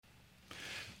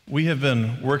We have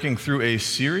been working through a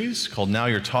series called Now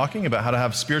You're Talking about how to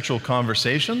have spiritual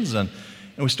conversations. And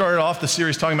we started off the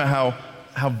series talking about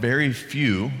how very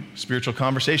few spiritual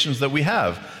conversations that we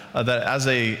have, that as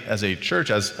a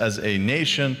church, as a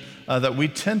nation, that we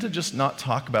tend to just not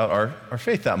talk about our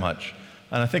faith that much.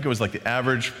 And I think it was like the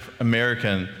average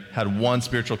American had one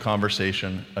spiritual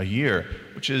conversation a year,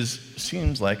 which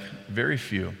seems like very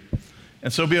few.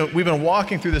 And so we've been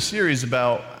walking through the series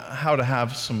about how to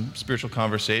have some spiritual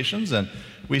conversations, and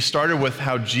we started with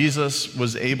how Jesus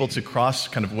was able to cross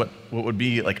kind of what would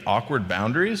be like awkward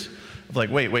boundaries of like,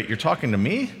 wait, you're talking to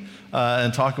me?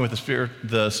 And talking with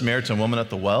the Samaritan woman at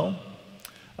the well.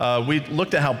 We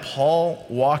looked at how Paul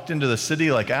walked into the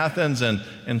city like Athens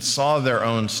and saw their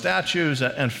own statues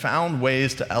and found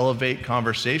ways to elevate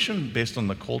conversation based on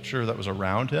the culture that was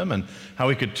around him, and how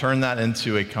he could turn that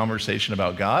into a conversation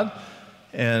about God.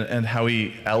 And how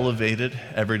he elevated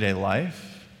everyday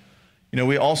life. You know,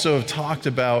 we also have talked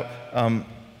about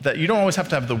that you don't always have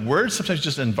to have the words. Sometimes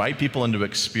just invite people into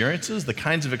experiences, the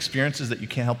kinds of experiences that you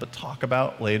can't help but talk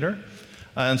about later.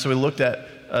 And so we looked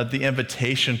at the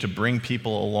invitation to bring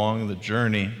people along the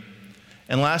journey.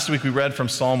 And last week we read from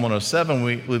Psalm 107.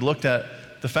 We looked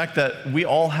at the fact that we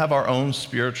all have our own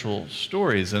spiritual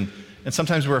stories. And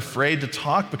sometimes we're afraid to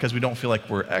talk because we don't feel like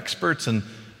we're experts.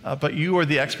 But you are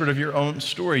the expert of your own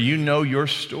story. You know your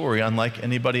story unlike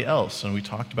anybody else. And we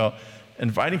talked about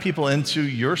inviting people into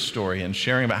your story and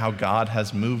sharing about how God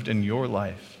has moved in your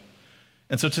life.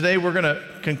 And so today we're going to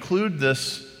conclude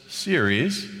this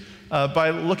series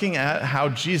by looking at how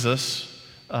Jesus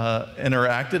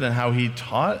interacted and how he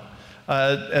taught.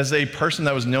 As a person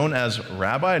that was known as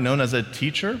rabbi, known as a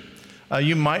teacher,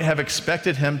 you might have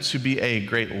expected him to be a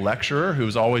great lecturer who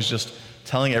was always just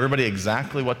telling everybody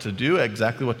exactly what to do,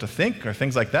 exactly what to think, or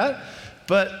things like that.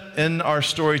 But in our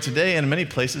story today, in many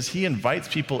places, he invites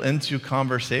people into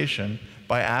conversation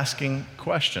by asking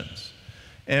questions.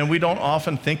 And we don't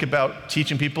often think about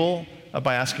teaching people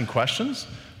by asking questions,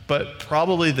 but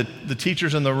probably the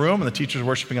teachers in the room and the teachers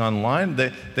worshiping online,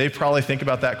 they probably think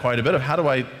about that quite a bit, of how do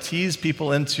I tease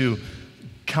people into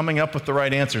coming up with the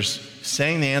right answers,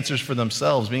 saying the answers for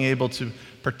themselves, being able to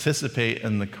participate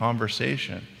in the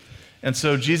conversation. And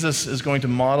so Jesus is going to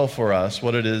model for us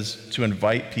what it is to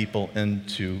invite people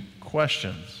into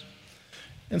questions.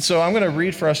 And so I'm going to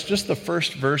read for us just the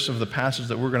first verse of the passage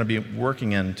that we're going to be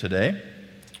working in today.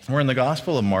 We're in the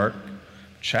Gospel of Mark,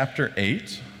 chapter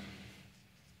 8,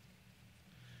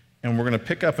 and we're going to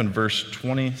pick up in verse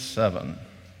 27.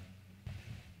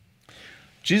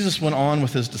 Jesus went on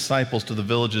with his disciples to the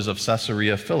villages of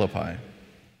Caesarea Philippi,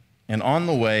 and on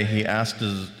the way he asked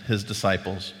his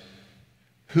disciples,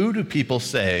 "Who do people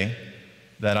say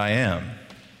that I am?"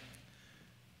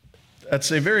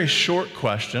 That's a very short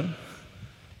question,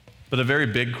 but a very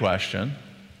big question.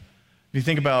 If you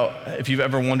think about if you've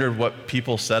ever wondered what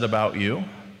people said about you,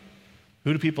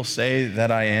 who do people say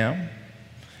that I am?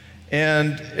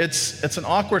 And it's an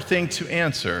awkward thing to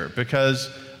answer because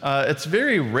it's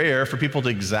very rare for people to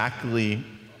exactly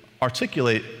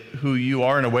articulate who you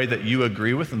are in a way that you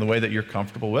agree with and the way that you're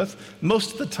comfortable with.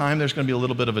 Most of the time, there's going to be a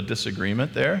little bit of a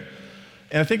disagreement there.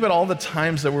 And I think about all the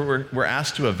times that we're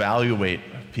asked to evaluate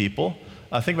people.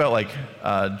 Think about like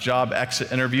job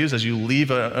exit interviews as you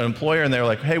leave an employer and they're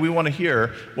like, hey, we want to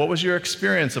hear, what was your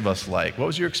experience of us like? What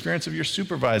was your experience of your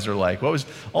supervisor like? What was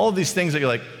all of these things that you're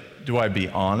like, do I be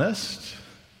honest?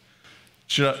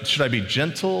 Should I be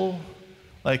gentle?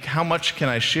 Like, how much can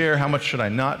I share? How much should I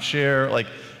not share? Like,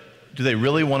 do they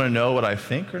really want to know what I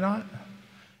think or not?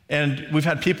 And we've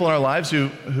had people in our lives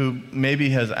who maybe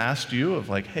has asked you of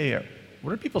like, hey,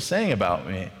 what are people saying about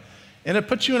me? And it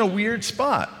puts you in a weird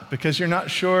spot because you're not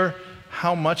sure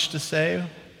how much to say.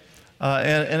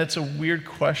 And it's a weird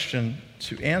question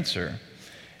to answer.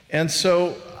 And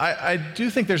so I do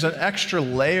think there's an extra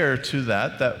layer to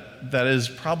that is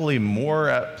probably more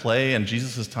at play in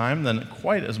Jesus' time than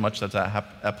quite as much that's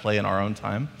at play in our own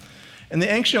time. In the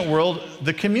ancient world,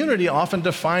 the community often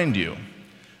defined you.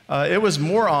 It was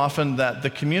more often that the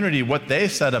community, what they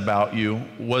said about you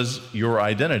was your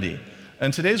identity.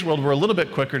 In today's world, we're a little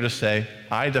bit quicker to say,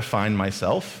 I define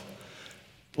myself.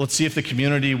 Let's see if the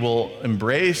community will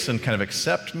embrace and kind of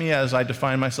accept me as I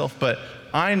define myself, but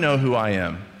I know who I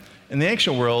am. In the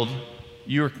ancient world,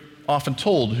 you were often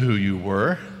told who you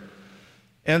were.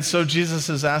 And so Jesus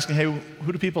is asking, hey,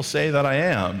 who do people say that I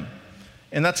am?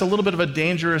 And that's a little bit of a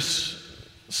dangerous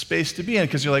space to be in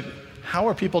because you're like, how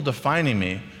are people defining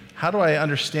me? How do I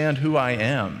understand who I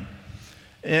am?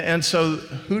 And so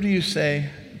who do you say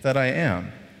that I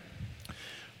am?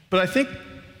 But I think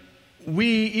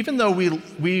even though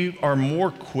we are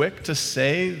more quick to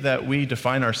say that we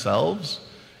define ourselves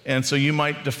And so you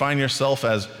might define yourself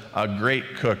as a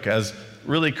great cook, as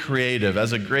really creative,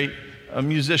 as a great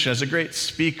musician, as a great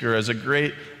speaker, as a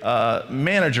great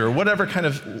manager, whatever kind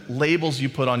of labels you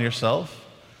put on yourself.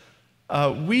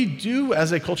 We do,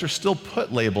 as a culture, still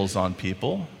put labels on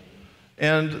people,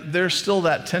 and there's still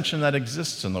that tension that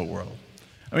exists in the world.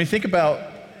 I mean, think about,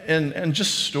 and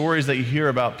just stories that you hear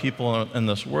about people in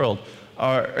this world.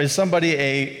 Is somebody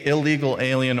an illegal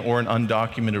alien or an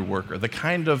undocumented worker? The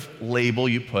kind of label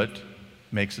you put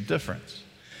makes a difference.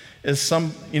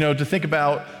 To think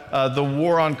about the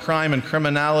war on crime and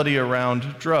criminality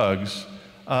around drugs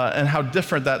and how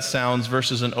different that sounds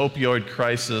versus an opioid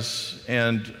crisis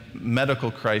and medical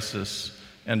crisis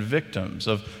and victims,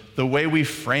 of the way we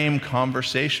frame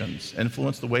conversations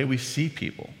influence the way we see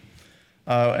people.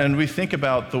 And we think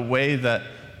about the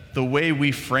way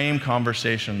we frame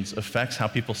conversations affects how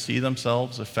people see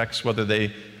themselves, affects whether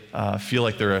they feel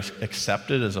like they're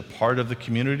accepted as a part of the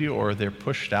community or they're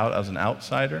pushed out as an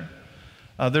outsider.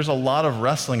 There's a lot of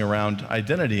wrestling around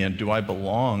identity and do I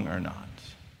belong or not?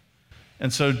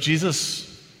 And so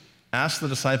Jesus asked the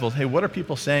disciples, hey, what are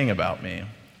people saying about me?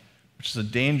 Which is a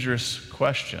dangerous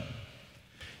question.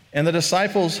 And the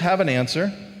disciples have an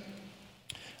answer.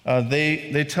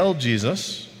 They tell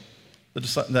Jesus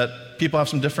that people have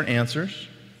some different answers.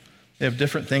 They have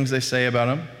different things they say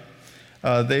about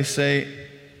him. They say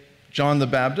John the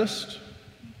Baptist.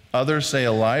 Others say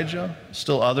Elijah.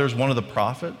 Still others, one of the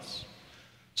prophets.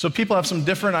 So people have some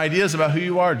different ideas about who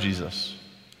you are, Jesus.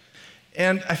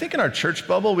 And I think in our church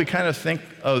bubble, we kind of think,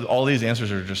 oh, all these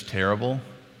answers are just terrible.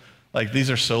 Like,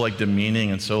 these are so,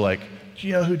 demeaning and so, do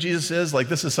you know who Jesus is?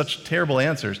 This is such terrible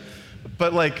answers.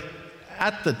 But,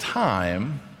 at the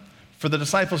time, for the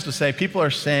disciples to say, people are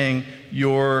saying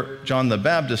you're John the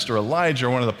Baptist or Elijah or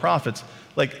one of the prophets,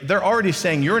 they're already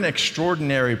saying you're an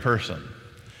extraordinary person.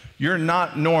 You're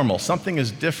not normal. Something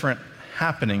is different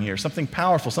happening here. Something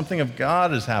powerful, something of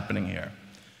God is happening here.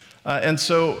 And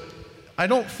so I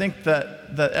don't think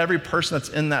that every person that's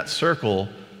in that circle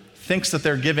thinks that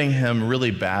they're giving him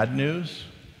really bad news.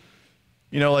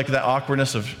 That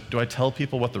awkwardness of, do I tell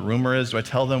people what the rumor is? Do I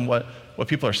tell them what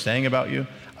people are saying about you?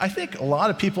 I think a lot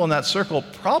of people in that circle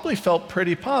probably felt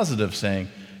pretty positive, saying,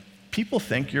 people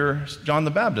think you're John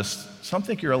the Baptist. Some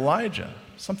think you're Elijah.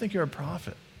 Some think you're a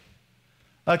prophet.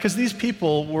 Because these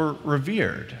people were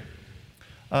revered.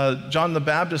 John the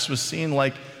Baptist was seen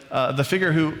like the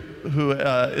figure who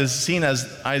is seen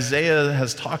as Isaiah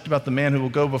has talked about, the man who will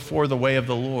go before the way of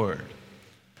the Lord.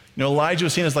 Elijah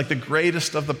was seen as the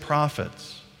greatest of the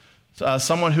prophets,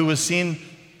 someone who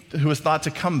was thought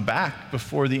to come back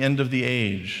before the end of the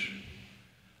age.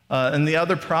 And the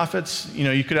other prophets,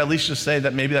 you could at least just say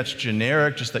that maybe that's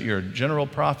generic, just that you're a general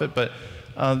prophet, but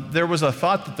there was a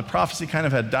thought that the prophecy kind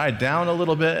of had died down a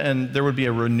little bit and there would be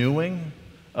a renewing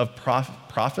of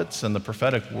prophets and the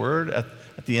prophetic word at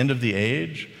the end of the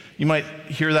age. You might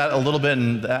hear that a little bit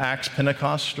in the Acts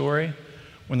Pentecost story,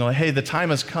 when they're like, hey, the time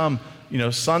has come,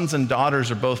 sons and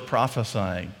daughters are both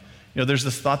prophesying. There's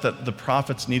this thought that the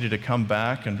prophets needed to come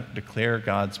back and declare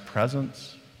God's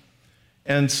presence.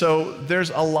 And so there's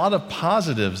a lot of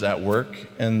positives at work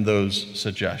in those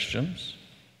suggestions.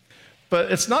 But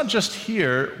it's not just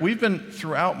here. We've been,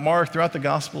 throughout Mark, throughout the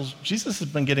Gospels, Jesus has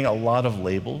been getting a lot of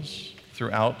labels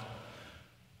throughout.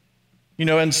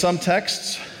 In some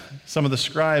texts, some of the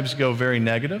scribes go very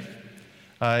negative.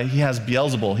 He has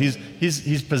Beelzebul.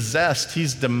 He's possessed.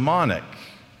 He's demonic.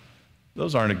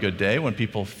 Those aren't a good day when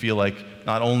people feel like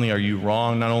not only are you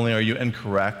wrong, not only are you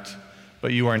incorrect,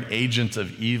 but you are an agent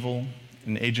of evil,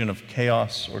 an agent of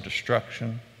chaos or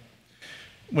destruction.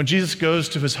 When Jesus goes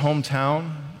to his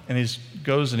hometown and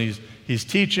he's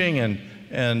teaching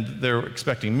and they're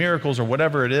expecting miracles or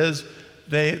whatever it is,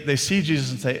 they see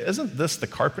Jesus and say, isn't this the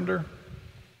carpenter?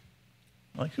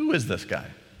 Who is this guy?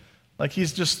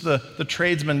 He's just the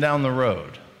tradesman down the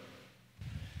road.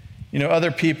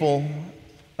 Other people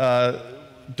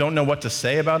don't know what to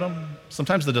say about him.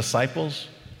 Sometimes the disciples,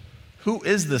 who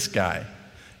is this guy?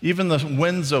 Even the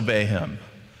winds obey him,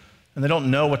 and they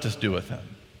don't know what to do with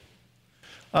him.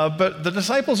 But the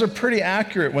disciples are pretty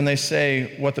accurate when they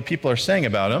say what the people are saying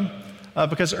about him,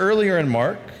 because earlier in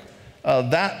Mark,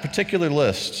 that particular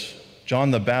list, John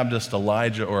the Baptist,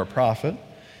 Elijah, or a prophet,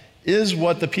 is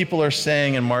what the people are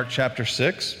saying in Mark chapter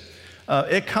 6.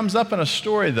 It comes up in a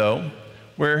story, though,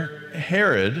 where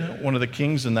Herod, one of the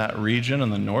kings in that region in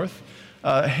the north,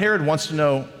 Herod wants to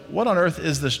know, what on earth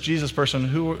is this Jesus person?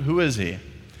 Who is he?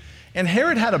 And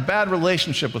Herod had a bad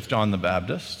relationship with John the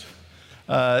Baptist.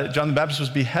 John the Baptist was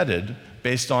beheaded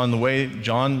based on the way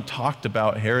John talked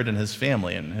about Herod and his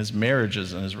family and his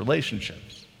marriages and his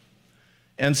relationships.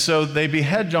 And so they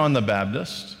behead John the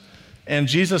Baptist, and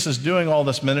Jesus is doing all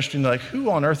this ministry, and they're like, who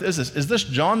on earth is this? Is this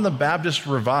John the Baptist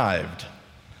revived?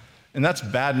 And that's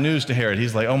bad news to Herod.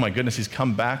 He's like, oh my goodness, he's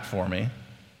come back for me.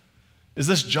 Is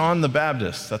this John the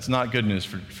Baptist? That's not good news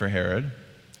for Herod.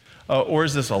 Or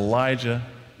is this Elijah?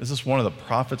 Is this one of the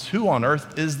prophets? Who on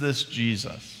earth is this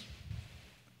Jesus?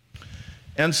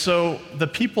 And so the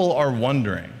people are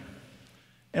wondering.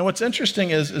 And what's interesting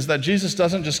is that Jesus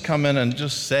doesn't just come in and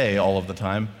just say all of the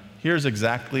time, here's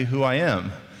exactly who I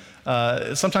am.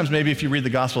 Sometimes maybe if you read the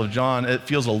Gospel of John, it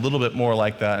feels a little bit more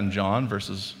like that in John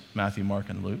versus Matthew, Mark,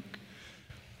 and Luke.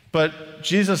 But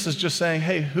Jesus is just saying,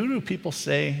 hey, who do people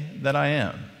say that I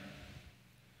am?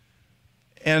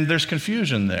 And there's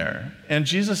confusion there. And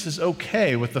Jesus is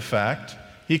okay with the fact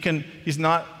he's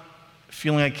not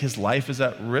feeling like his life is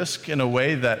at risk in a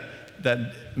way that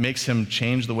makes him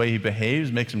change the way he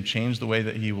behaves, makes him change the way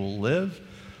that he will live.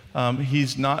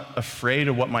 He's not afraid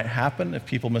of what might happen if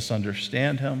people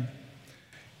misunderstand him.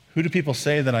 Who do people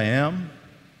say that I am?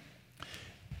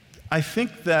 I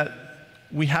think that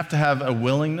we have to have a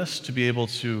willingness to be able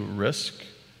to risk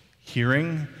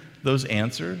hearing those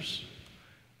answers.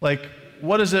 Like,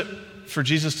 what is it for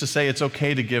Jesus to say it's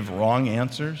okay to give wrong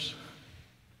answers?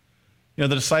 You know,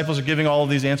 the disciples are giving all of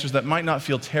these answers that might not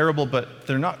feel terrible, but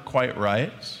they're not quite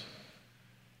right.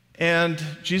 And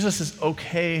Jesus is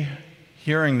okay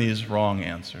hearing these wrong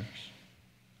answers.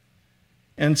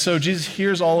 And so Jesus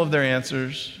hears all of their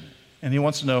answers, and he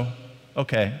wants to know,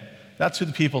 okay, that's who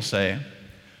the people say.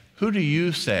 Who do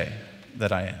you say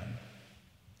that I am?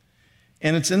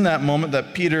 And it's in that moment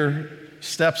that Peter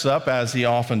steps up, as he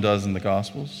often does in the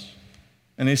Gospels,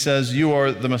 and he says, you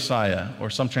are the Messiah, or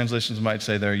some translations might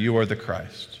say there, you are the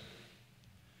Christ.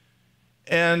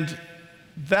 And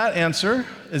that answer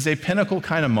is a pinnacle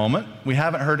kind of moment. We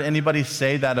haven't heard anybody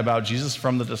say that about Jesus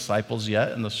from the disciples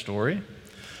yet in the story.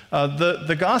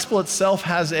 The Gospel itself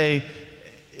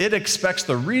it expects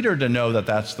the reader to know that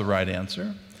that's the right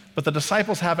answer, but the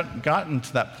disciples haven't gotten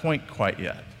to that point quite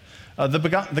yet.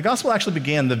 The Gospel actually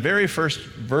began, the very first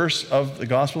verse of the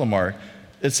Gospel of Mark.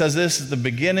 It says this is the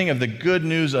beginning of the good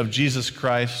news of Jesus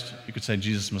Christ. You could say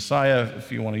Jesus Messiah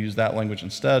if you want to use that language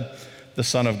instead, the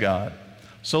Son of God.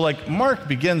 So like Mark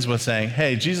begins with saying,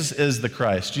 hey, Jesus is the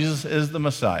Christ. Jesus is the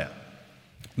Messiah.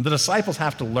 The disciples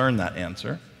have to learn that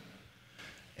answer.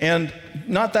 And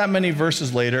not that many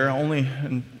verses later, only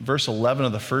in verse 11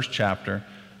 of the first chapter,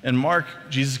 in Mark,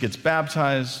 Jesus gets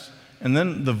baptized, and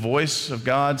then the voice of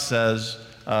God says,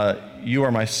 you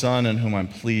are my son in whom I'm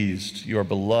pleased. You are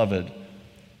beloved.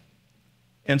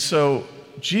 And so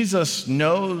Jesus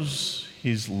knows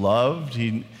he's loved.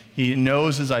 He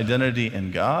knows his identity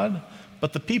in God,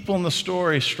 but the people in the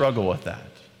story struggle with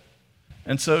that.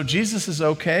 And so Jesus is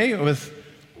okay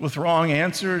with wrong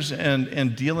answers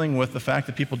and dealing with the fact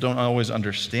that people don't always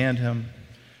understand him.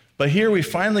 But here we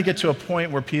finally get to a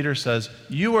point where Peter says,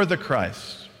 you are the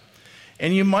Christ.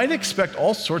 And you might expect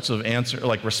all sorts of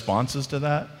responses to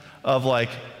that, of like,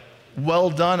 well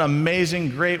done,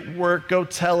 amazing, great work, go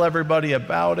tell everybody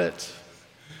about it.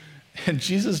 And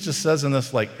Jesus just says in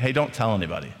this, like, hey, don't tell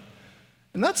anybody.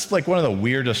 And that's like one of the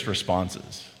weirdest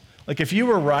responses. Like if you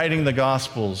were writing the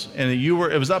Gospels and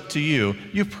it was up to you,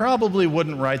 you probably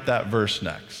wouldn't write that verse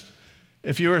next.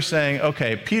 If you were saying,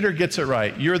 okay, Peter gets it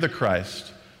right, you're the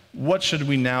Christ, what should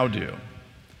we now do?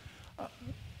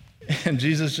 And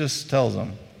Jesus just tells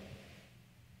them.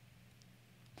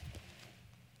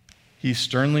 He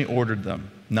sternly ordered them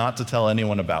not to tell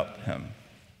anyone about him.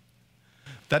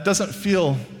 That doesn't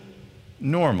feel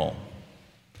normal.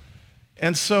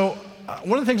 And so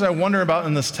one of the things I wonder about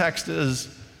in this text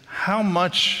is how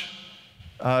much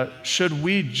should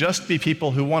we just be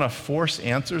people who want to force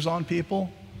answers on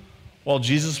people while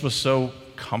Jesus was so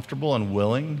comfortable and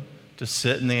willing to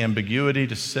sit in the ambiguity,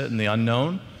 to sit in the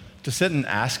unknown, to sit in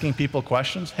asking people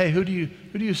questions? Hey, who do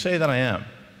you say that I am?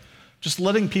 Just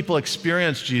letting people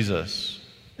experience Jesus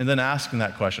and then asking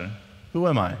that question, who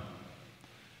am I?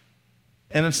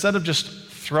 And instead of just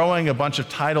throwing a bunch of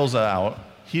titles out,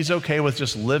 he's okay with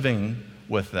just living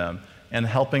with them and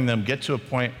helping them get to a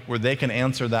point where they can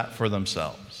answer that for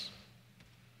themselves.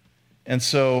 And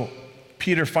so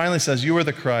Peter finally says, you are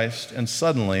the Christ, and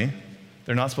suddenly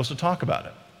they're not supposed to talk about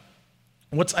it.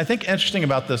 What's, I think, interesting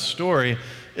about this story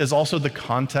is also the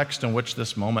context in which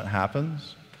this moment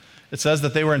happens. It says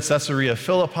that they were in Caesarea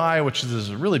Philippi, which is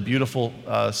a really beautiful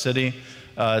city.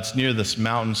 It's near this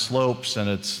mountain slopes, and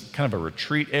it's kind of a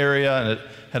retreat area, and it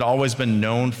had always been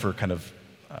known for kind of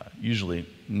usually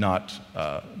not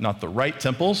the right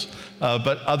temples,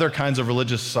 but other kinds of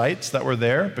religious sites that were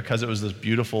there because it was this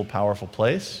beautiful, powerful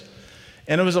place.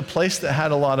 And it was a place that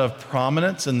had a lot of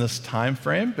prominence in this time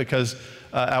frame because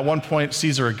at one point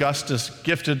Caesar Augustus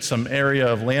gifted some area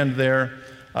of land there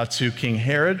to King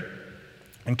Herod.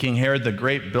 And King Herod the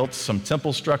Great built some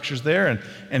temple structures there,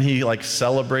 and he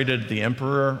celebrated the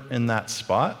emperor in that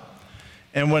spot.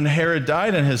 And when Herod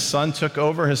died and his son took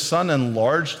over, his son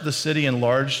enlarged the city,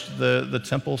 enlarged the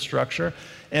temple structure,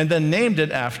 and then named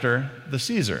it after the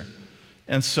Caesar.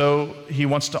 And so he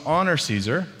wants to honor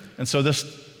Caesar. And so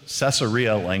this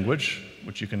Caesarea language,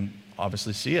 which you can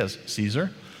obviously see as Caesar,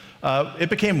 it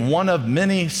became one of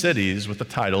many cities with the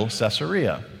title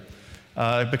Caesarea.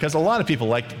 Because a lot of people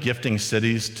liked gifting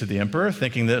cities to the emperor,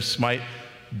 thinking this might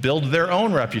build their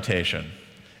own reputation.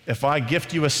 If I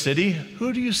gift you a city,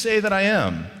 who do you say that I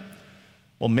am?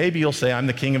 Well, maybe you'll say I'm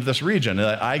the king of this region.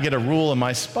 I get a rule in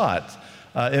my spot.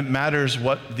 It matters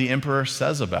what the emperor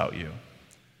says about you.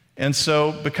 And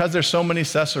so, because there's so many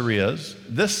Caesareas,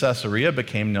 this Caesarea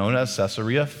became known as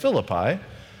Caesarea Philippi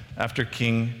after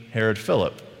King Herod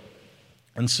Philip.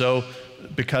 And so,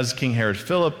 because King Herod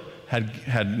Philip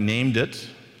had named it,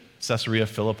 Caesarea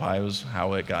Philippi was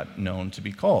how it got known to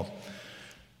be called.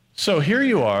 So here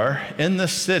you are in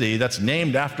this city that's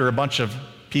named after a bunch of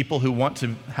people who want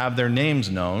to have their names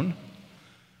known.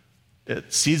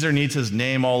 Caesar needs his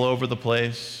name all over the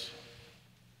place.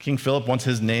 King Philip wants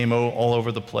his name all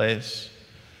over the place.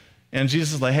 And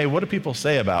Jesus is like, hey, what do people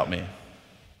say about me?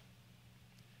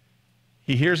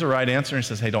 He hears the right answer and he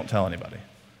says, hey, don't tell anybody.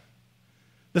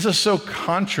 This is so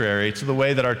contrary to the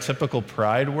way that our typical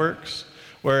pride works,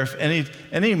 where if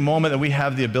any moment that we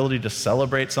have the ability to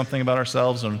celebrate something about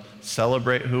ourselves and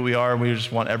celebrate who we are, we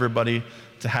just want everybody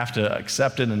to have to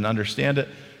accept it and understand it.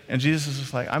 And Jesus is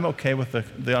just like, I'm okay with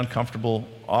the uncomfortable,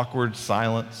 awkward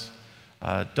silence.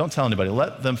 Don't tell anybody.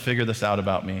 Let them figure this out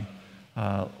about me.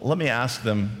 Let me ask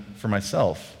them for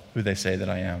myself who they say that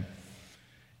I am.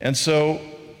 And so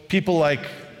people like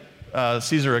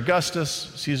Caesar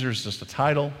Augustus, Caesar is just a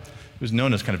title. He was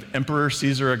known as kind of Emperor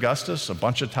Caesar Augustus, a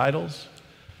bunch of titles.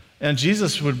 And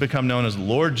Jesus would become known as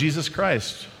Lord Jesus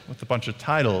Christ with a bunch of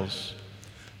titles.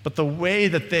 But the way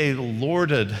that they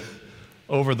lorded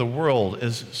over the world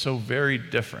is so very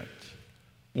different.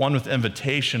 One with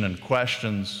invitation and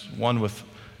questions, one with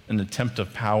an attempt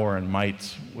of power and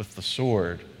might with the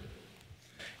sword.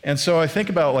 And so I think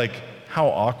about how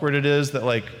awkward it is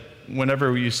that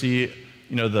whenever you see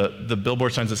the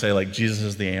billboard signs that say Jesus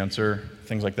is the answer,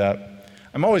 things like that.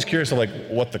 I'm always curious of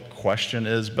what the question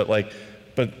is, but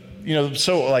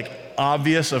so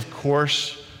obvious, of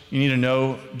course, you need to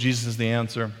know Jesus is the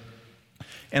answer.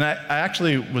 And I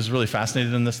actually was really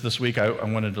fascinated in this week. I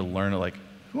wanted to learn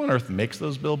who on earth makes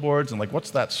those billboards and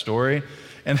what's that story?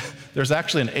 And there's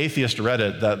actually an atheist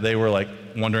Reddit that they were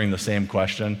wondering the same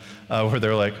question, where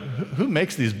they're like, who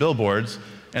makes these billboards?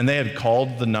 And they had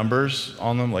called the numbers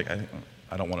on them.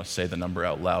 I don't want to say the number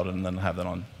out loud and then have that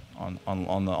on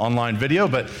the online video,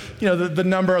 but the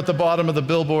number at the bottom of the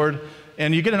billboard,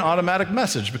 and you get an automatic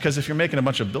message, because if you're making a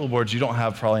bunch of billboards, you don't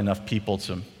have probably enough people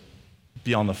to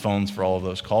be on the phones for all of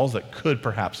those calls that could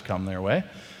perhaps come their way.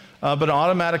 But an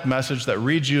automatic message that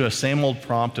reads you a same old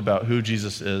prompt about who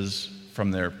Jesus is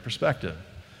from their perspective.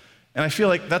 And I feel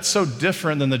like that's so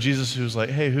different than the Jesus who's like,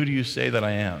 hey, who do you say that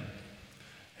I am?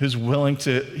 Who's willing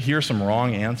to hear some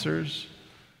wrong answers.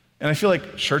 And I feel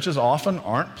like churches often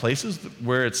aren't places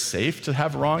where it's safe to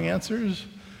have wrong answers.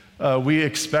 We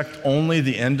expect only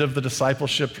the end of the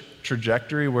discipleship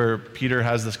trajectory where Peter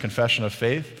has this confession of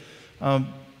faith.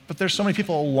 But there's so many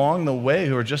people along the way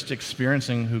who are just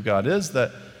experiencing who God is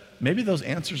that maybe those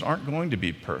answers aren't going to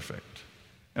be perfect.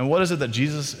 And what is it that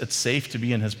Jesus, it's safe to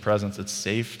be in his presence, it's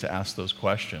safe to ask those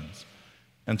questions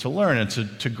and to learn and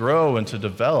to grow and to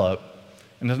develop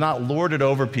and to not lord it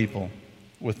over people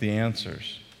with the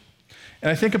answers. And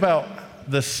I think about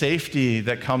the safety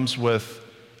that comes with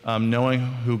knowing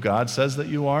who God says that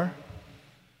you are.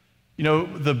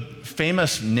 The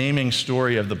famous naming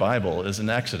story of the Bible is in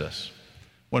Exodus,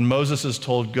 when Moses is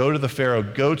told, go to the Pharaoh,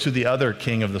 go to the other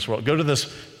king of this world, go to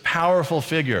this powerful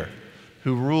figure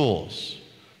who rules.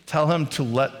 Tell him to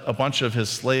let a bunch of his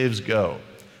slaves go.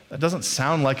 That doesn't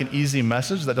sound like an easy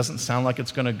message. That doesn't sound like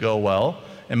it's going to go well.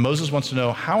 And Moses wants to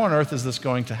know, how on earth is this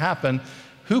going to happen?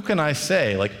 Who can I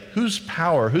say? Whose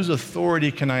power, whose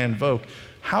authority can I invoke?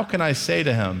 How can I say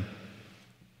to him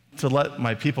to let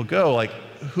my people go?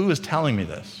 Who is telling me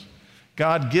this?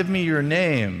 God, give me your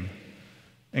name.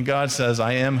 And God says,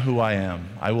 I am who I am.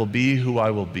 I will be who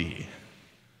I will be.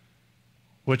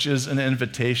 Which is an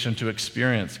invitation to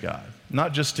experience God.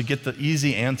 Not just to get the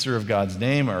easy answer of God's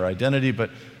name or identity, but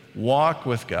walk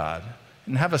with God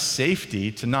and have a safety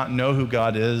to not know who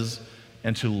God is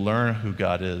and to learn who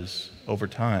God is over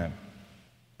time.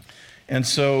 And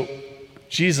so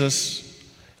Jesus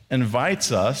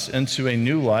invites us into a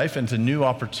new life, into new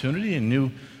opportunity,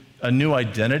 a new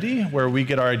identity where we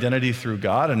get our identity through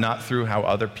God and not through how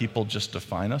other people just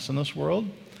define us in this world.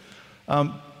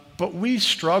 But we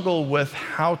struggle with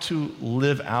how to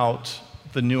live out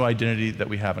the new identity that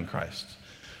we have in Christ.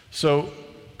 So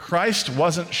Christ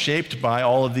wasn't shaped by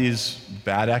all of these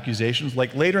bad accusations.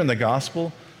 Like later in the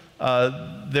gospel,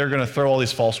 they're going to throw all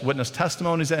these false witness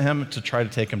testimonies at him to try to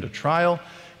take him to trial.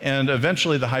 And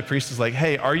eventually the high priest is like,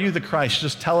 hey, are you the Christ?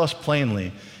 Just tell us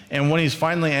plainly. And when he's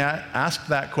finally asked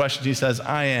that question, he says,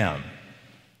 I am.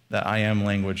 That I am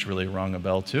language really rung a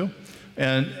bell too.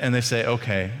 And they say,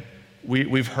 okay,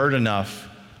 we've heard enough.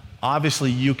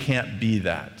 Obviously you can't be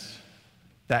that.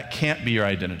 That can't be your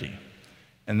identity.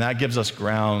 And that gives us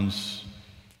grounds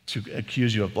to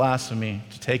accuse you of blasphemy,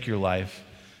 to take your life,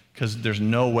 because there's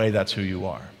no way that's who you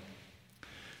are.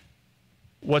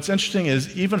 What's interesting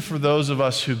is even for those of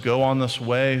us who go on this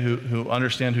way, who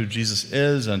understand who Jesus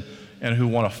is and who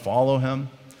want to follow him,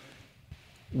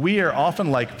 we are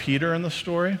often like Peter in the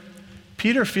story.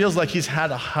 Peter feels like he's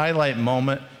had a highlight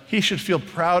moment. He should feel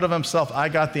proud of himself. I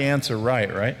got the answer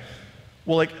right?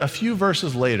 Well, like a few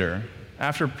verses later,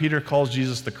 after Peter calls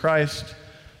Jesus the Christ,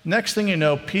 next thing you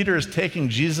know, Peter is taking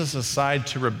Jesus aside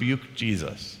to rebuke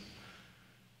Jesus.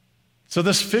 So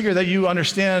this figure that you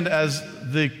understand as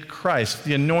the Christ,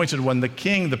 the anointed one, the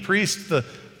king, the priest,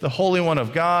 the Holy One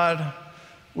of God,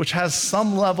 which has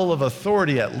some level of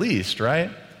authority at least, right?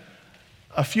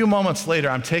 A few moments later,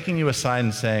 I'm taking you aside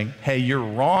and saying, hey, you're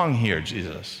wrong here,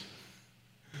 Jesus.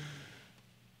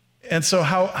 And so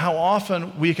how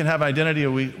often we can have identity,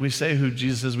 we say who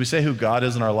Jesus is, we say who God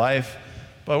is in our life,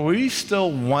 but we still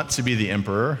want to be the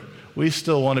emperor. We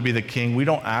still want to be the king. We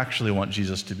don't actually want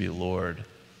Jesus to be Lord.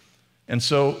 And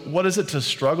so what is it to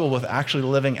struggle with actually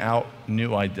living out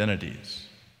new identities?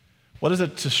 What is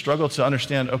it to struggle to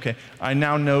understand, okay, I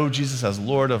now know Jesus as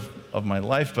Lord of my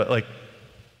life, but like,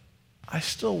 I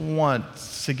still want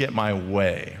to get my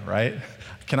way, right?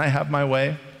 Can I have my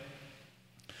way?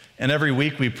 And every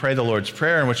week we pray the Lord's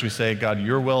Prayer in which we say, God,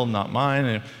 your will, not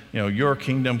mine, and your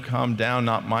kingdom come down,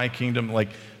 not my kingdom.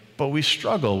 But we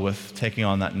struggle with taking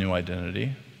on that new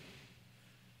identity.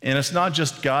 And it's not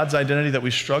just God's identity that we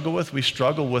struggle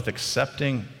with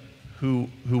accepting who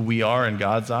we are in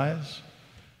God's eyes.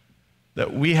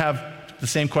 That we have the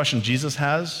same question Jesus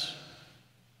has.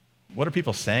 What are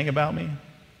people saying about me?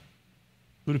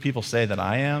 Who do people say that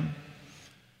I am?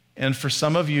 And for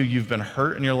some of you, you've been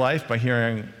hurt in your life by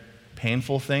hearing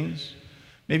painful things.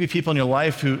 Maybe people in your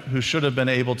life who should have been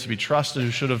able to be trusted,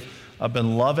 who should have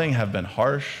been loving, have been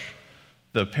harsh.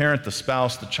 The parent, the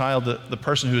spouse, the child, the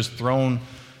person who has thrown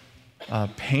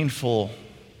painful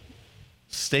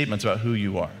statements about who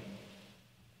you are.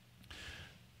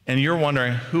 And you're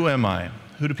wondering, who am I?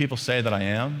 Who do people say that I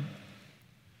am?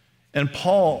 And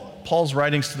Paul's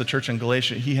writings to the church in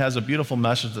Galatia, he has a beautiful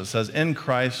message that says, in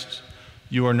Christ,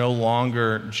 you are no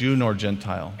longer Jew nor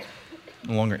Gentile,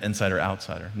 no longer insider,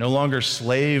 outsider, no longer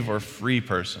slave or free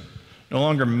person, no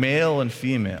longer male and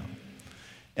female.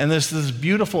 And there's this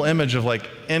beautiful image of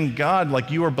in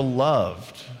God, you are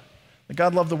beloved.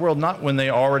 God loved the world not when they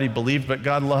already believed, but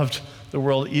God loved the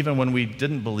world even when we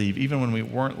didn't believe, even when we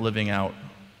weren't living out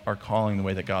our calling the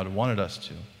way that God wanted us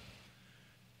to.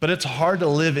 But it's hard to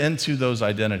live into those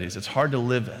identities. It's hard to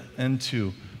live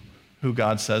into who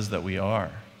God says that we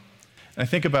are. And I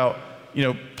think about,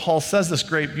 Paul says this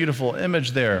great, beautiful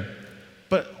image there,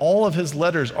 but all of his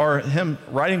letters are him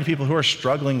writing to people who are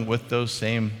struggling with those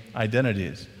same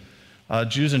identities.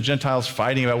 Jews and Gentiles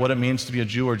fighting about what it means to be a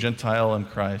Jew or Gentile in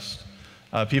Christ.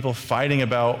 People fighting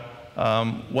about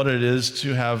what it is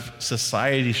to have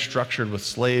society structured with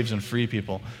slaves and free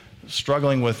people,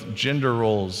 struggling with gender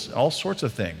roles, all sorts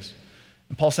of things.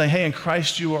 And Paul's saying, hey, in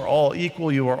Christ you are all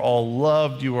equal, you are all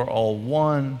loved, you are all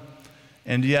one,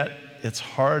 and yet it's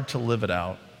hard to live it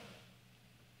out.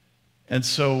 And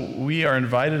so we are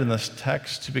invited in this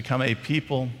text to become a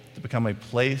people, to become a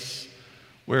place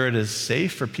where it is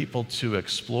safe for people to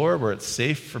explore, where it's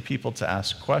safe for people to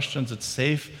ask questions, it's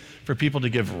safe for people to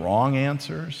give wrong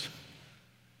answers.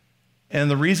 And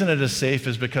the reason it is safe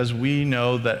is because we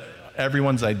know that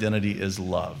everyone's identity is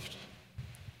loved.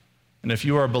 And if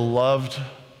you are a beloved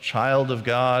child of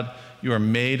God, you are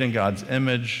made in God's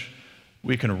image,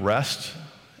 we can rest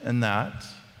in that.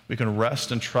 We can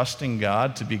rest in trusting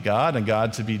God to be God and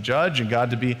God to be judge and God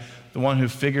to be the one who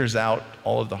figures out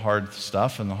all of the hard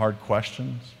stuff and the hard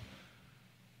questions.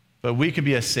 But we could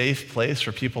be a safe place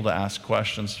for people to ask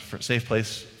questions, a safe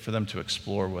place for them to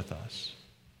explore with us.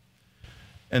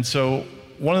 And so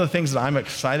one of the things that I'm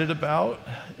excited about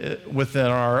within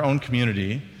our own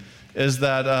community is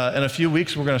that in a few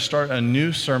weeks we're going to start a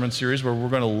new sermon series where we're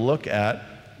going to look at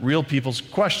real people's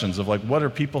questions of like, what are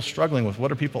people struggling with?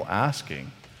 What are people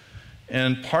asking?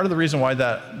 And part of the reason why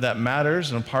that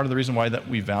matters, and part of the reason why that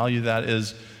we value that,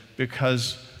 is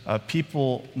because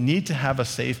people need to have a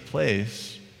safe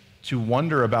place to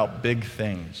wonder about big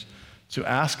things, to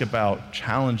ask about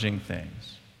challenging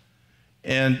things.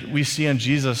 And we see in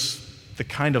Jesus the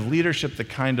kind of leadership, the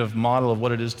kind of model of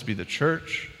what it is to be the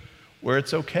church, where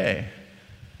it's okay.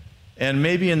 And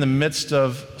maybe in the midst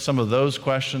of some of those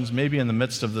questions, maybe in the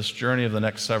midst of this journey of the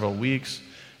next several weeks,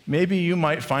 maybe you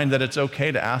might find that it's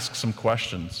okay to ask some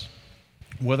questions,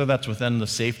 whether that's within the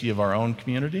safety of our own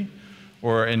community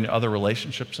or in other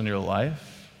relationships in your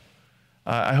life.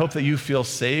 I hope that you feel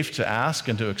safe to ask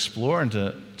and to explore and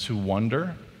to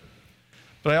wonder.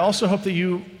 But I also hope that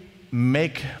you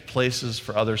make places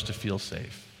for others to feel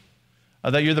safe.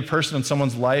 That you're the person in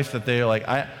someone's life that they're like,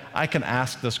 I can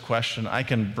ask this question, I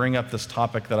can bring up this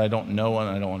topic that I don't know and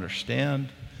I don't understand,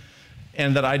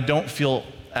 and that I don't feel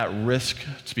at risk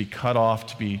to be cut off,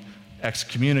 to be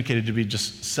excommunicated, to be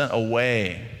just sent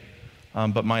away,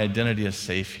 but my identity is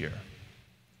safe here.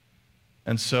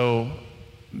 And so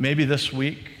maybe this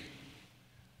week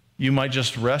you might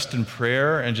just rest in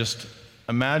prayer and just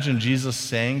imagine Jesus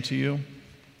saying to you,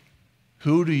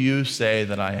 "Who do you say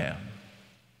that I am?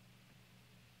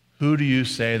 Who do you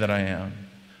say that I am?"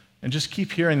 And just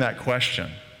keep hearing that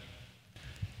question.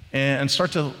 And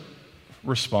start to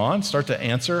respond, start to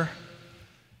answer,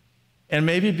 and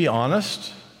maybe be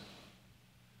honest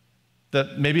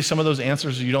that maybe some of those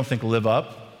answers you don't think live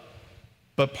up,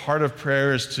 but part of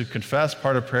prayer is to confess,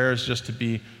 part of prayer is just to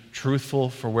be truthful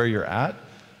for where you're at.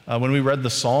 When we read the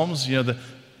Psalms,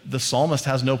 the psalmist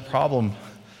has no problem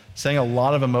saying a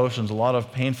lot of emotions, a lot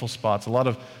of painful spots, a lot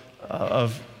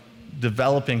of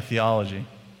developing theology.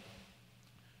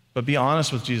 But be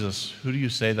honest with Jesus. Who do you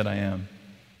say that I am?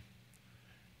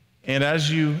 And as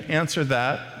you answer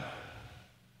that,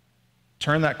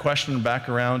 turn that question back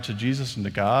around to Jesus and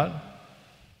to God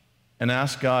and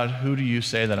ask God, who do you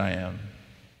say that I am?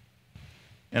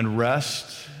 And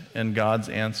rest in God's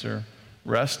answer.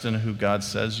 Rest in who God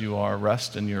says you are.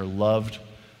 Rest in your loved,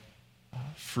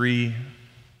 free,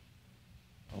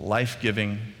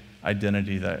 life-giving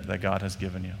identity that God has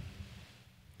given you.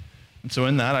 And so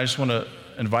in that, I just want to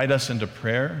invite us into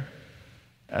prayer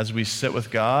as we sit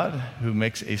with God, who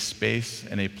makes a space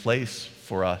and a place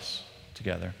for us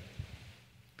together.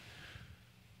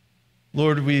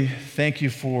 Lord, we thank you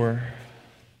for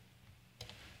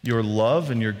your love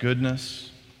and your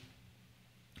goodness.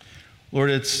 Lord,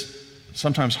 it's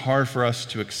sometimes hard for us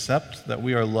to accept that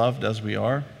we are loved as we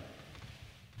are.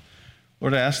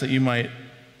 Lord, I ask that you might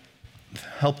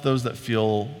help those that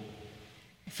feel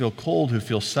cold, who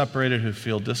feel separated, who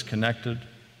feel disconnected,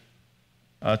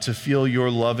 to feel your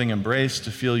loving embrace,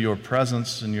 to feel your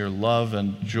presence and your love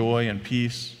and joy and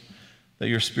peace, that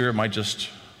your Spirit might just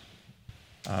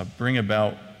bring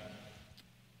about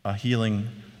a healing,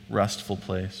 restful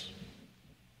place.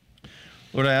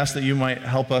 Lord, I ask that you might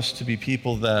help us to be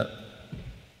people that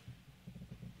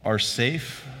are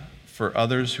safe for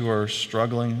others who are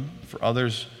struggling, for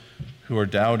others who are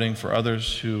doubting, for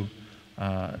others who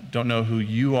don't know who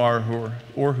you are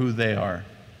or who they are.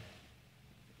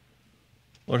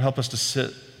 Lord, help us to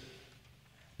sit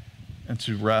and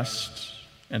to rest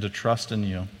and to trust in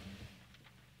you.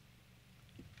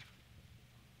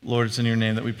 Lord, it's in your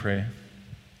name that we pray.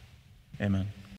 Amen.